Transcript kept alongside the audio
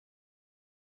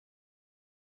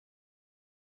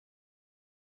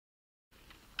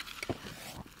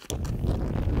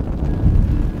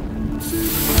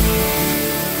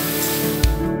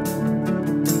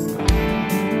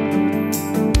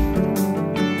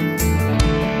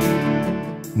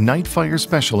Night Fire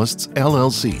Specialists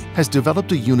LLC has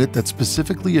developed a unit that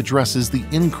specifically addresses the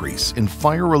increase in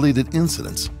fire-related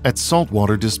incidents at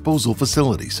saltwater disposal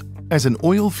facilities. As an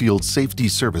oil field safety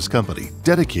service company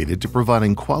dedicated to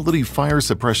providing quality fire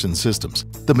suppression systems,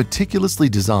 the meticulously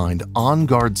designed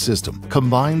OnGuard system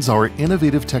combines our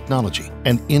innovative technology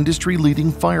and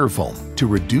industry-leading fire foam to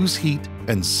reduce heat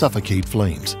and suffocate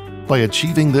flames. By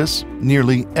achieving this,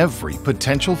 nearly every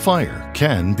potential fire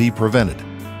can be prevented.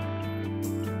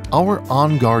 Our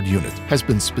OnGuard unit has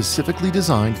been specifically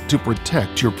designed to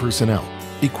protect your personnel,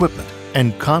 equipment,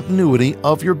 and continuity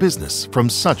of your business from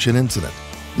such an incident.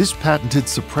 This patented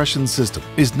suppression system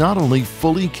is not only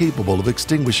fully capable of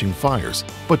extinguishing fires,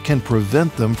 but can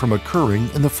prevent them from occurring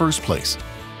in the first place.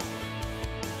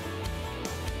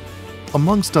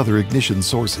 Amongst other ignition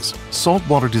sources,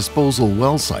 saltwater disposal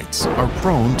well sites are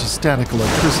prone to static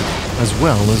electricity as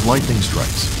well as lightning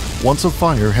strikes. Once a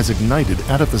fire has ignited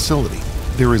at a facility,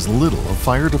 there is little a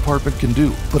fire department can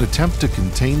do but attempt to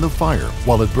contain the fire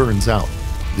while it burns out.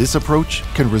 This approach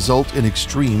can result in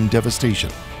extreme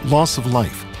devastation, loss of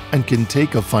life, and can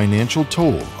take a financial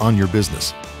toll on your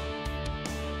business.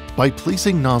 By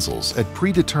placing nozzles at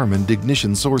predetermined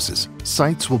ignition sources,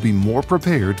 sites will be more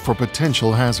prepared for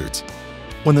potential hazards.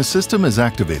 When the system is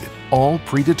activated, all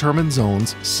predetermined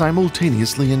zones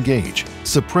simultaneously engage,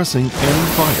 suppressing any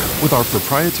fire with our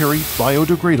proprietary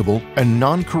biodegradable and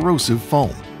non-corrosive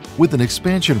foam. With an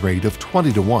expansion rate of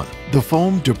 20:1, the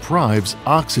foam deprives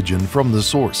oxygen from the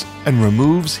source and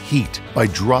removes heat by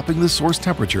dropping the source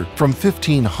temperature from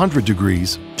 1500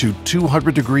 degrees to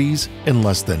 200 degrees in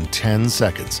less than 10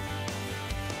 seconds.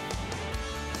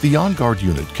 The OnGuard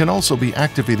unit can also be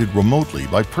activated remotely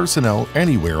by personnel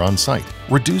anywhere on site,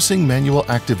 reducing manual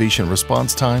activation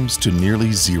response times to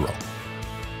nearly zero.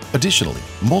 Additionally,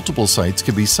 multiple sites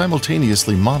can be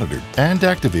simultaneously monitored and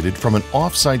activated from an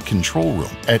off-site control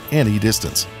room at any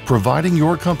distance, providing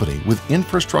your company with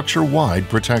infrastructure-wide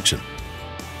protection.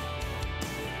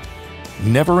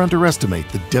 Never underestimate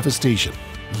the devastation,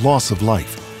 loss of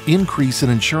life, increase in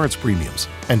insurance premiums,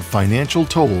 and financial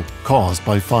toll caused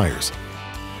by fires.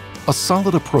 A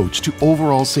solid approach to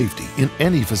overall safety in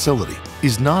any facility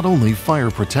is not only fire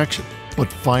protection,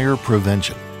 but fire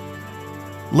prevention.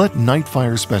 Let Night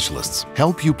Fire Specialists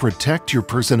help you protect your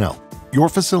personnel, your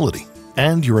facility,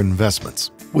 and your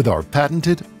investments with our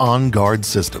patented OnGuard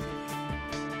system.